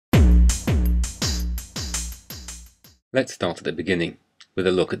Let's start at the beginning, with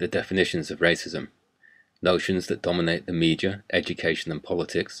a look at the definitions of racism, notions that dominate the media, education and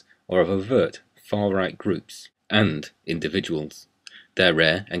politics, or of overt, far-right groups, and individuals. They're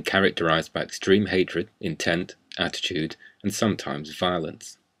rare and characterized by extreme hatred, intent, attitude, and sometimes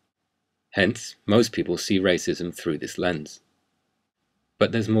violence. Hence, most people see racism through this lens.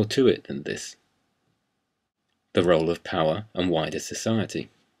 But there's more to it than this. The role of power and wider society.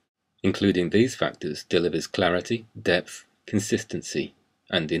 Including these factors delivers clarity, depth, consistency,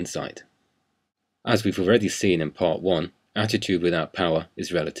 and insight. As we've already seen in part 1, attitude without power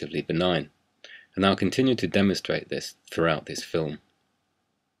is relatively benign, and I'll continue to demonstrate this throughout this film.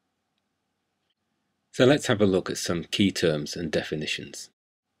 So let's have a look at some key terms and definitions.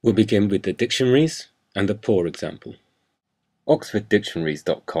 We'll begin with the dictionaries and a poor example.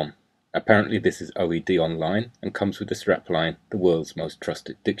 OxfordDictionaries.com. Apparently this is OED online and comes with the strapline, the world's most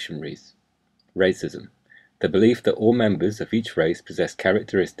trusted dictionaries. Racism. The belief that all members of each race possess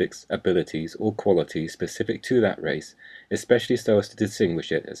characteristics, abilities, or qualities specific to that race, especially so as to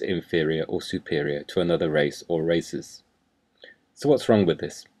distinguish it as inferior or superior to another race or races. So what's wrong with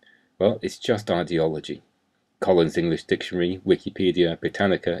this? Well, it's just ideology. Collins English Dictionary, Wikipedia,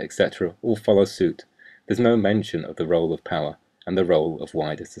 Britannica, etc. all follow suit. There's no mention of the role of power and the role of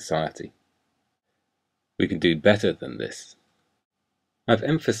wider society. We can do better than this. I've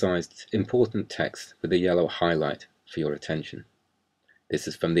emphasized important text with a yellow highlight for your attention. This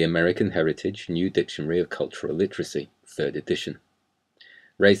is from the American Heritage New Dictionary of Cultural Literacy, 3rd edition.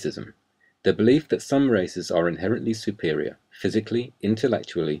 Racism. The belief that some races are inherently superior, physically,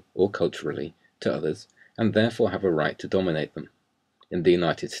 intellectually, or culturally, to others, and therefore have a right to dominate them. In the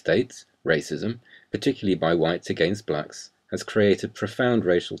United States, racism, particularly by whites against blacks, has created profound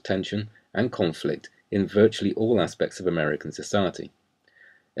racial tension and conflict in virtually all aspects of American society.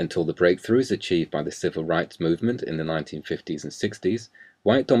 Until the breakthroughs achieved by the civil rights movement in the 1950s and 60s,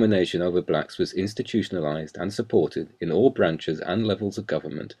 white domination over blacks was institutionalized and supported in all branches and levels of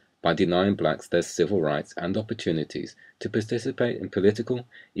government by denying blacks their civil rights and opportunities to participate in political,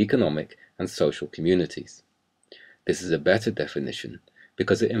 economic, and social communities. This is a better definition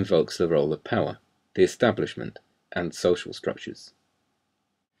because it invokes the role of power, the establishment, and social structures.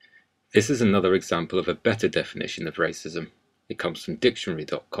 This is another example of a better definition of racism. It comes from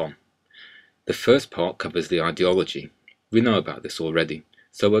dictionary.com. The first part covers the ideology. We know about this already,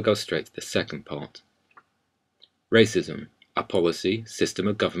 so we'll go straight to the second part. Racism, a policy, system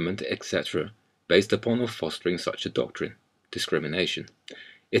of government, etc., based upon or fostering such a doctrine, discrimination.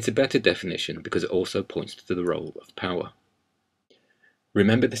 It's a better definition because it also points to the role of power.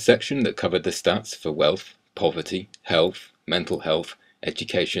 Remember the section that covered the stats for wealth, poverty, health, mental health,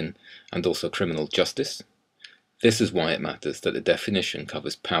 education, and also criminal justice? This is why it matters that the definition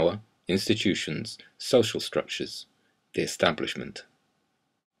covers power, institutions, social structures, the establishment.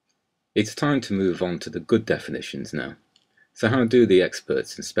 It's time to move on to the good definitions now. So how do the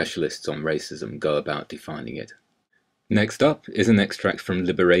experts and specialists on racism go about defining it? Next up is an extract from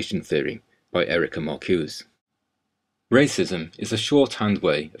Liberation Theory by Erica Marcuse. Racism is a shorthand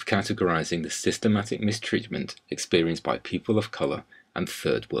way of categorizing the systematic mistreatment experienced by people of color and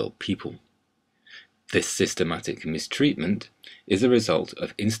third world people. This systematic mistreatment is a result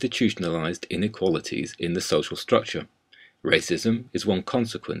of institutionalized inequalities in the social structure. Racism is one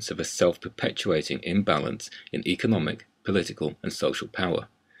consequence of a self-perpetuating imbalance in economic, political, and social power.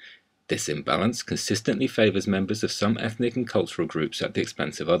 This imbalance consistently favors members of some ethnic and cultural groups at the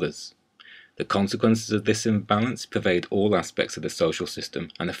expense of others. The consequences of this imbalance pervade all aspects of the social system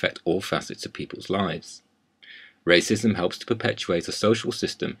and affect all facets of people's lives. Racism helps to perpetuate a social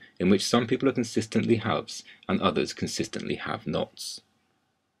system in which some people are consistently haves and others consistently have-nots.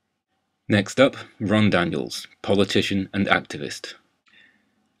 Next up, Ron Daniels, politician and activist.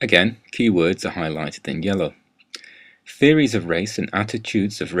 Again, keywords are highlighted in yellow. Theories of race and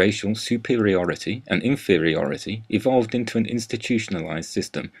attitudes of racial superiority and inferiority evolved into an institutionalized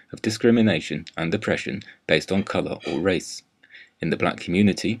system of discrimination and oppression based on color or race. In the black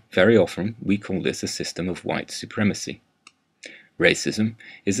community, very often we call this a system of white supremacy. Racism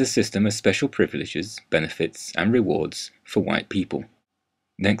is a system of special privileges, benefits, and rewards for white people.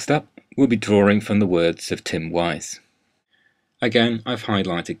 Next up, we'll be drawing from the words of Tim Wise. Again, I've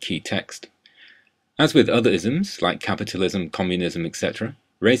highlighted key text. As with other isms, like capitalism, communism, etc.,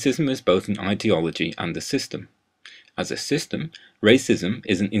 racism is both an ideology and a system. As a system, racism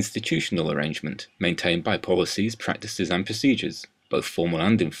is an institutional arrangement maintained by policies, practices, and procedures, both formal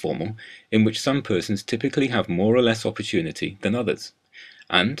and informal, in which some persons typically have more or less opportunity than others,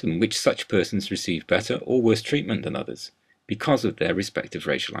 and in which such persons receive better or worse treatment than others, because of their respective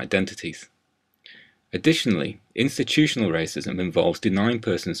racial identities. Additionally, institutional racism involves denying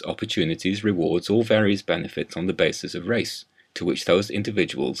persons opportunities, rewards, or various benefits on the basis of race, to which those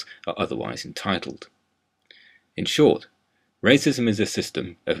individuals are otherwise entitled. In short, racism is a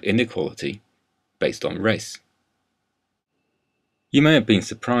system of inequality based on race. You may have been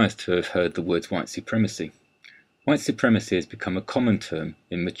surprised to have heard the words white supremacy. White supremacy has become a common term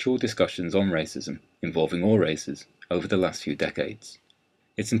in mature discussions on racism, involving all races, over the last few decades.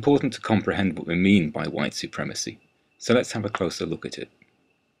 It's important to comprehend what we mean by white supremacy, so let's have a closer look at it.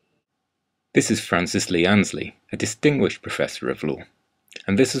 This is Frances Lee Ansley, a distinguished professor of law,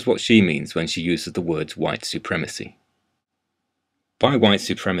 and this is what she means when she uses the words white supremacy. By white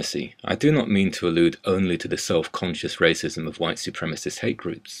supremacy, I do not mean to allude only to the self-conscious racism of white supremacist hate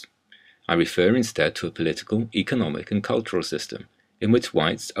groups. I refer instead to a political, economic, and cultural system in which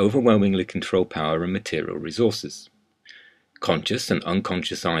whites overwhelmingly control power and material resources. Conscious and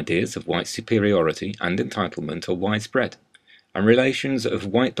unconscious ideas of white superiority and entitlement are widespread, and relations of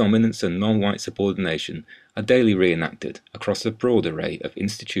white dominance and non-white subordination are daily reenacted across a broad array of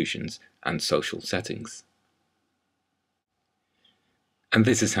institutions and social settings. And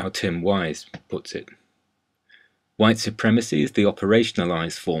this is how Tim Wise puts it. White supremacy is the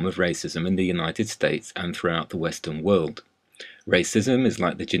operationalized form of racism in the United States and throughout the Western world. Racism is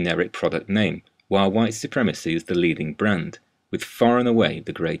like the generic product name, while white supremacy is the leading brand, with far and away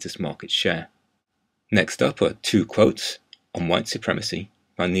the greatest market share. Next up are two quotes on white supremacy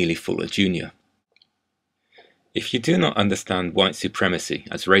by Neely Fuller Jr. If you do not understand white supremacy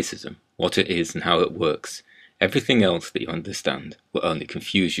as racism, what it is and how it works, everything else that you understand will only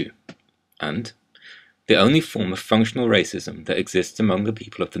confuse you. And the only form of functional racism that exists among the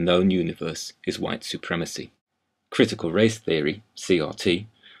people of the known universe is white supremacy. Critical race theory, CRT,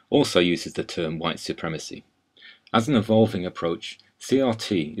 also uses the term white supremacy. As an evolving approach,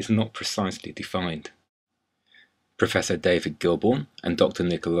 CRT is not precisely defined. Professor David Gilbourne and Dr.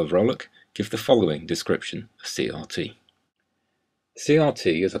 Nicola Vrolek give the following description of CRT.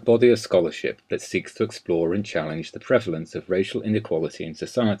 CRT is a body of scholarship that seeks to explore and challenge the prevalence of racial inequality in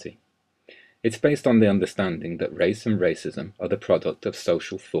society. It's based on the understanding that race and racism are the product of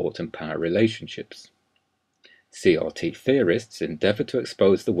social thought and power relationships. CRT theorists endeavor to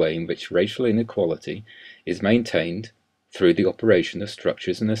expose the way in which racial inequality is maintained through the operation of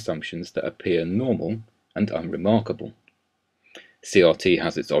structures and assumptions that appear normal and unremarkable. CRT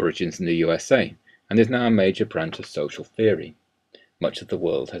has its origins in the USA and is now a major branch of social theory. Much of the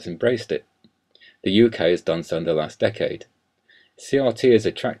world has embraced it. The UK has done so in the last decade. CRT is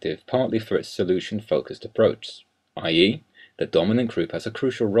attractive partly for its solution-focused approach, i.e., the dominant group has a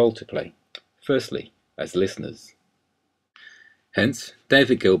crucial role to play, firstly, as listeners. Hence,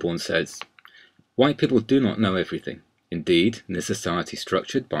 David Gilbourne says, white people do not know everything. Indeed, in a society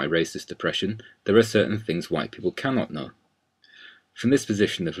structured by racist oppression, there are certain things white people cannot know. From this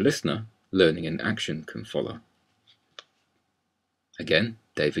position of listener, learning and action can follow. Again,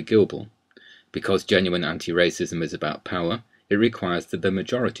 David Gilbourne. Because genuine anti-racism is about power, it requires that the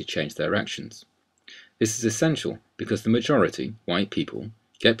majority change their actions. This is essential because the majority, white people,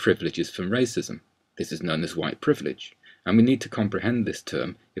 get privileges from racism. This is known as white privilege, and we need to comprehend this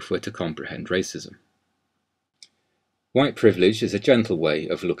term if we're to comprehend racism. White privilege is a gentle way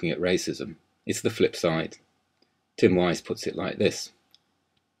of looking at racism. It's the flip side. Tim Wise puts it like this.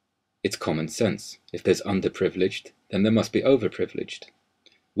 It's common sense. If there's underprivileged, then there must be overprivileged.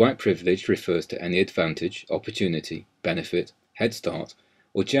 White privilege refers to any advantage, opportunity, benefit, head start,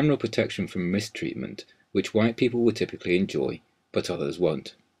 or general protection from mistreatment which white people will typically enjoy, but others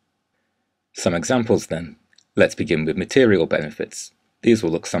won't. Some examples then. Let's begin with material benefits. These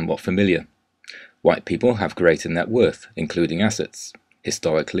will look somewhat familiar. White people have greater net worth, including assets.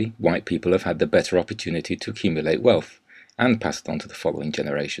 Historically, white people have had the better opportunity to accumulate wealth and pass it on to the following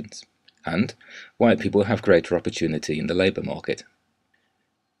generations. And white people have greater opportunity in the labour market.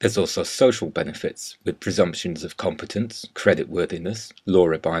 There's also social benefits, with presumptions of competence, creditworthiness,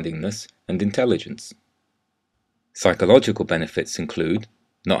 law-abidingness, and intelligence. Psychological benefits include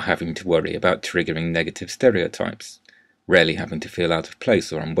not having to worry about triggering negative stereotypes, rarely having to feel out of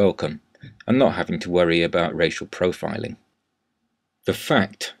place or unwelcome, and not having to worry about racial profiling. The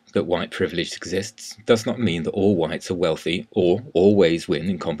fact that white privilege exists does not mean that all whites are wealthy or always win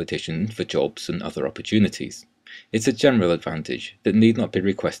in competition for jobs and other opportunities. It's a general advantage that need not be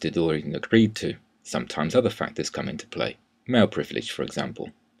requested or even agreed to. Sometimes other factors come into play, male privilege for example.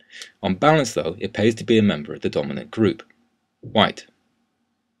 On balance though, it pays to be a member of the dominant group, white.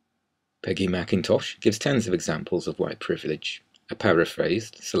 Peggy McIntosh gives tens of examples of white privilege. A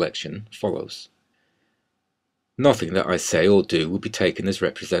paraphrased selection follows. Nothing that I say or do will be taken as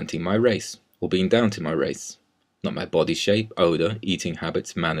representing my race. or being down to my race, not my body shape, odour, eating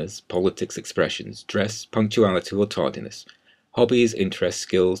habits, manners, politics, expressions, dress, punctuality or tardiness, hobbies, interests,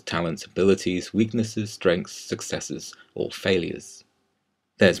 skills, talents, abilities, weaknesses, strengths, successes, or failures.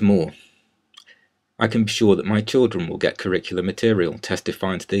 There's more. I can be sure that my children will get curricular material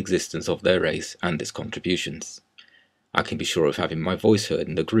testifying to the existence of their race and its contributions. I can be sure of having my voice heard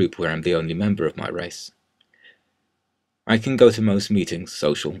in the group where I'm the only member of my race. I can go to most meetings,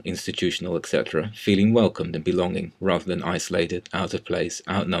 social, institutional, etc., feeling welcomed and belonging rather than isolated, out of place,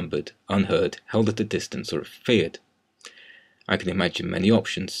 outnumbered, unheard, held at a distance, or feared. I can imagine many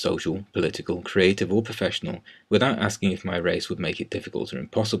options, social, political, creative, or professional, without asking if my race would make it difficult or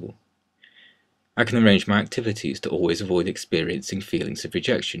impossible. I can arrange my activities to always avoid experiencing feelings of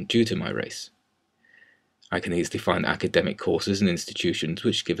rejection due to my race. I can easily find academic courses and institutions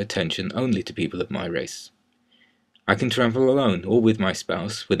which give attention only to people of my race. I can travel alone or with my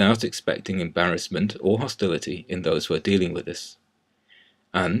spouse without expecting embarrassment or hostility in those who are dealing with us.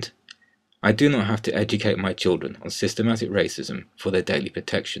 And I do not have to educate my children on systematic racism for their daily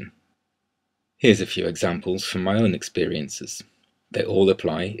protection. Here's a few examples from my own experiences. They all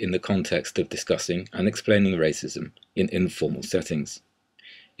apply in the context of discussing and explaining racism in informal settings.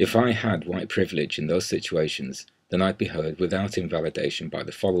 If I had white privilege in those situations, then I'd be heard without invalidation by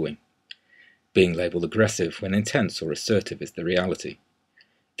the following. Being labelled aggressive when intense or assertive is the reality.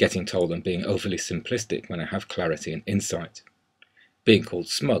 Getting told I'm being overly simplistic when I have clarity and insight. Being called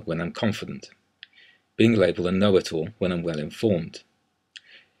smug when I'm confident. Being labelled a know-it-all when I'm well informed.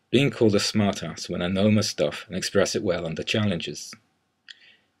 Being called a smartass when I know my stuff and express it well under challenges.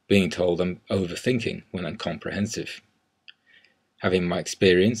 Being told I'm overthinking when I'm comprehensive. Having my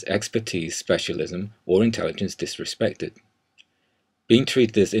experience, expertise, specialism, or intelligence disrespected. Being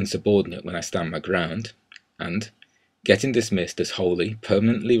treated as insubordinate when I stand my ground, and getting dismissed as wholly,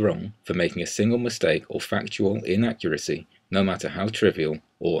 permanently wrong for making a single mistake or factual inaccuracy, no matter how trivial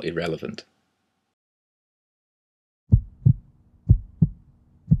or irrelevant.